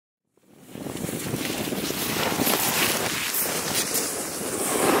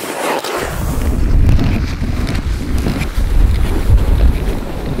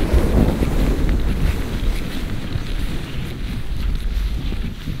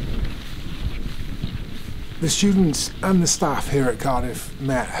The students and the staff here at Cardiff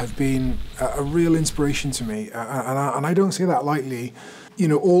Met have been a real inspiration to me, and I don't say that lightly. You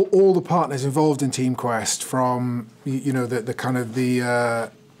know, all the partners involved in Team Quest, from the kind of the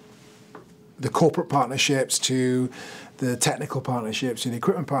corporate partnerships to the technical partnerships and the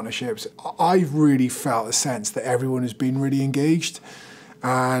equipment partnerships, I've really felt a sense that everyone has been really engaged,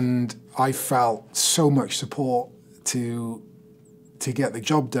 and I felt so much support to get the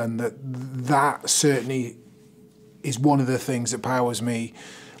job done that certainly is one of the things that powers me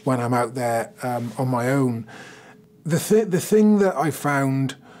when I'm out there on my own. The thing that I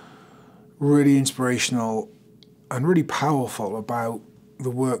found really inspirational and really powerful about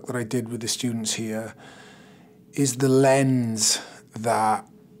the work that I did with the students here is the lens that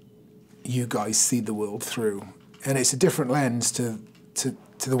you guys see the world through. And it's a different lens to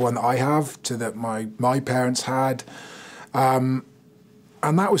the one that I have, to that my parents had. And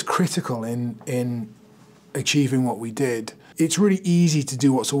that was critical in achieving what we did. It's really easy to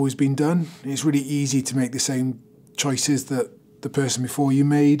do what's always been done. It's really easy to make the same choices that the person before you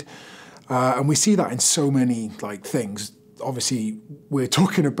made. And we see that in so many things. Obviously, we're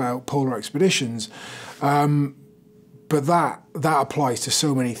talking about polar expeditions, but that applies to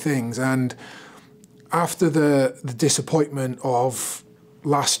so many things. And after the disappointment of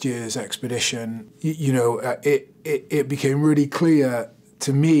last year's expedition, it became really clear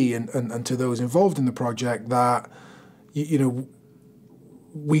to me and to those involved in the project that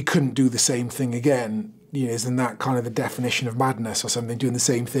we couldn't do the same thing again. Isn't that kind of the definition of madness or something, doing the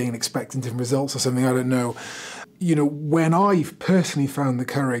same thing and expecting different results or something? I don't know. When I've personally found the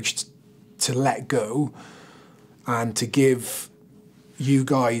courage to let go and to give you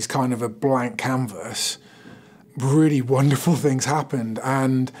guys kind of a blank canvas, really wonderful things happened.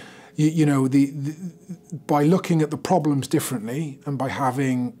 And by looking at the problems differently and by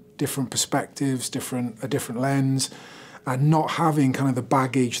having different perspectives, a different lens, and not having kind of the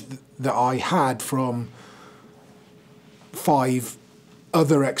baggage that I had from 5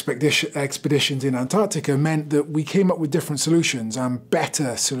 other expeditions in Antarctica, meant that we came up with different solutions and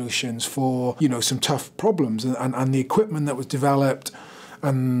better solutions for some tough problems, and the equipment that was developed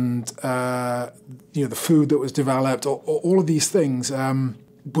and the food that was developed, all of these things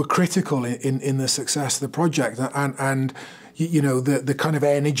were critical in the success of the project, and the kind of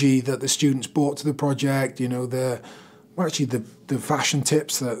energy that the students brought to the project, the fashion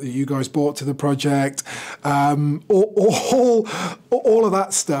tips that you guys brought to the project, all of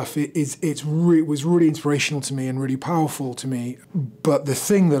that stuff was really inspirational to me and really powerful to me. But the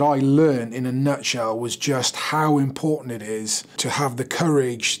thing that I learned in a nutshell was just how important it is to have the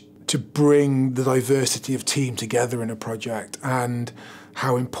courage to bring the diversity of team together in a project, and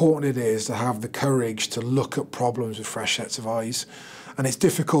how important it is to have the courage to look at problems with fresh sets of eyes. And it's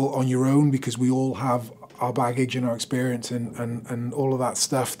difficult on your own because we all have our baggage and our experience and all of that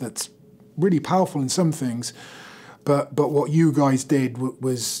stuff that's really powerful in some things. But what you guys did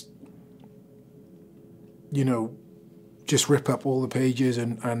was, just rip up all the pages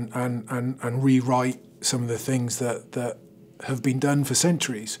and rewrite some of the things that have been done for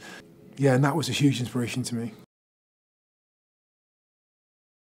centuries. Yeah, and that was a huge inspiration to me.